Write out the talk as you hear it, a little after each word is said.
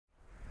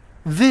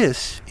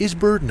This is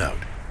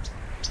BirdNote.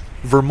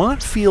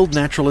 Vermont field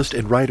naturalist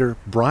and writer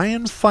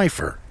Brian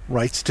Pfeiffer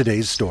writes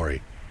today's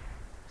story.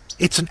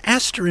 It's an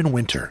aster in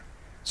winter,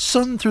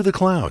 sun through the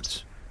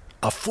clouds,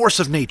 a force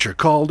of nature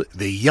called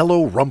the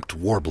yellow-rumped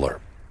warbler.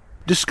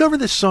 Discover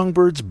this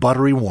songbird's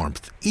buttery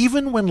warmth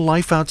even when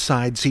life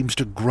outside seems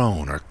to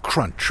groan or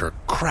crunch or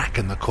crack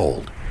in the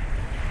cold.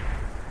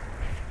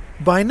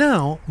 By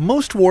now,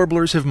 most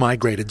warblers have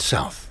migrated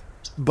south,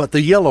 but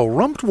the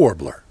yellow-rumped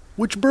warbler,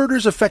 which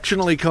birders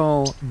affectionately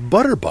call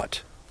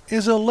butterbutt,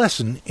 is a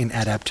lesson in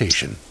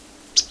adaptation.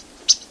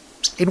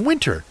 In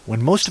winter,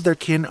 when most of their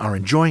kin are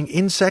enjoying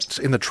insects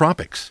in the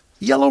tropics,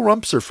 yellow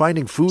rumps are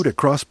finding food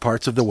across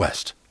parts of the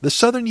west, the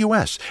southern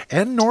U.S.,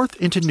 and north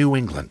into New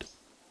England.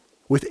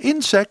 With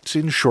insects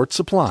in short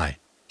supply,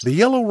 the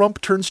yellow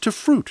rump turns to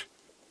fruit,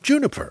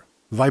 juniper,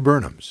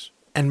 viburnums,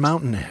 and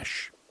mountain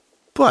ash.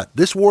 But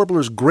this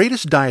warbler's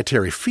greatest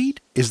dietary feat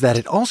is that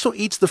it also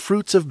eats the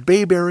fruits of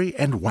bayberry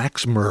and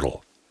wax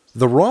myrtle,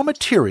 the raw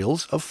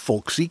materials of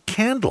folksy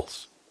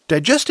candles.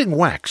 Digesting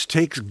wax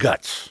takes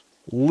guts,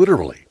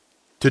 literally.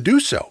 To do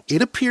so,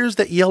 it appears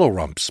that yellow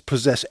rumps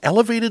possess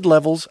elevated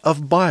levels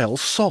of bile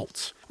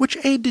salts, which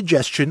aid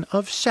digestion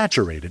of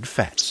saturated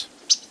fats.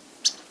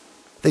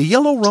 The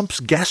yellow rump's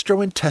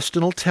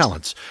gastrointestinal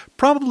talents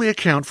probably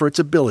account for its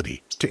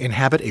ability to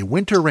inhabit a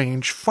winter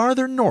range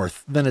farther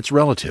north than its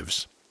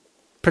relatives.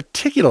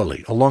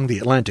 Particularly along the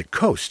Atlantic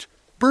coast,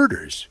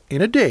 birders,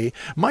 in a day,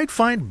 might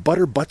find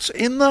butterbutts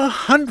in the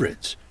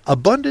hundreds,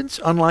 abundance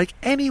unlike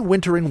any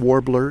wintering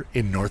warbler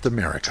in North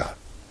America.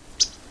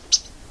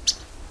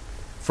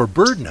 For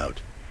BirdNote,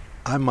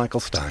 I'm Michael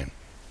Stein.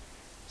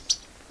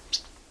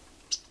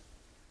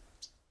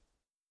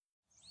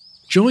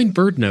 Join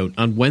BirdNote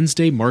on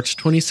Wednesday, March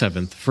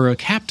 27th for a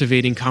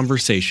captivating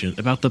conversation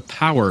about the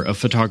power of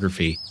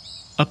photography.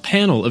 A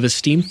panel of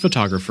esteemed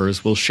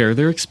photographers will share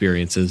their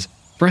experiences,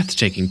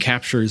 breathtaking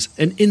captures,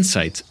 and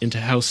insights into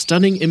how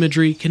stunning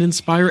imagery can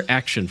inspire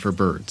action for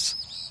birds.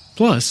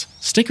 Plus,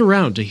 stick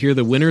around to hear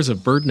the winners of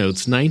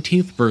BirdNote's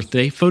 19th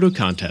birthday photo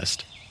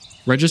contest.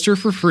 Register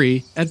for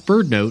free at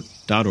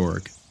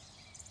birdnote.org.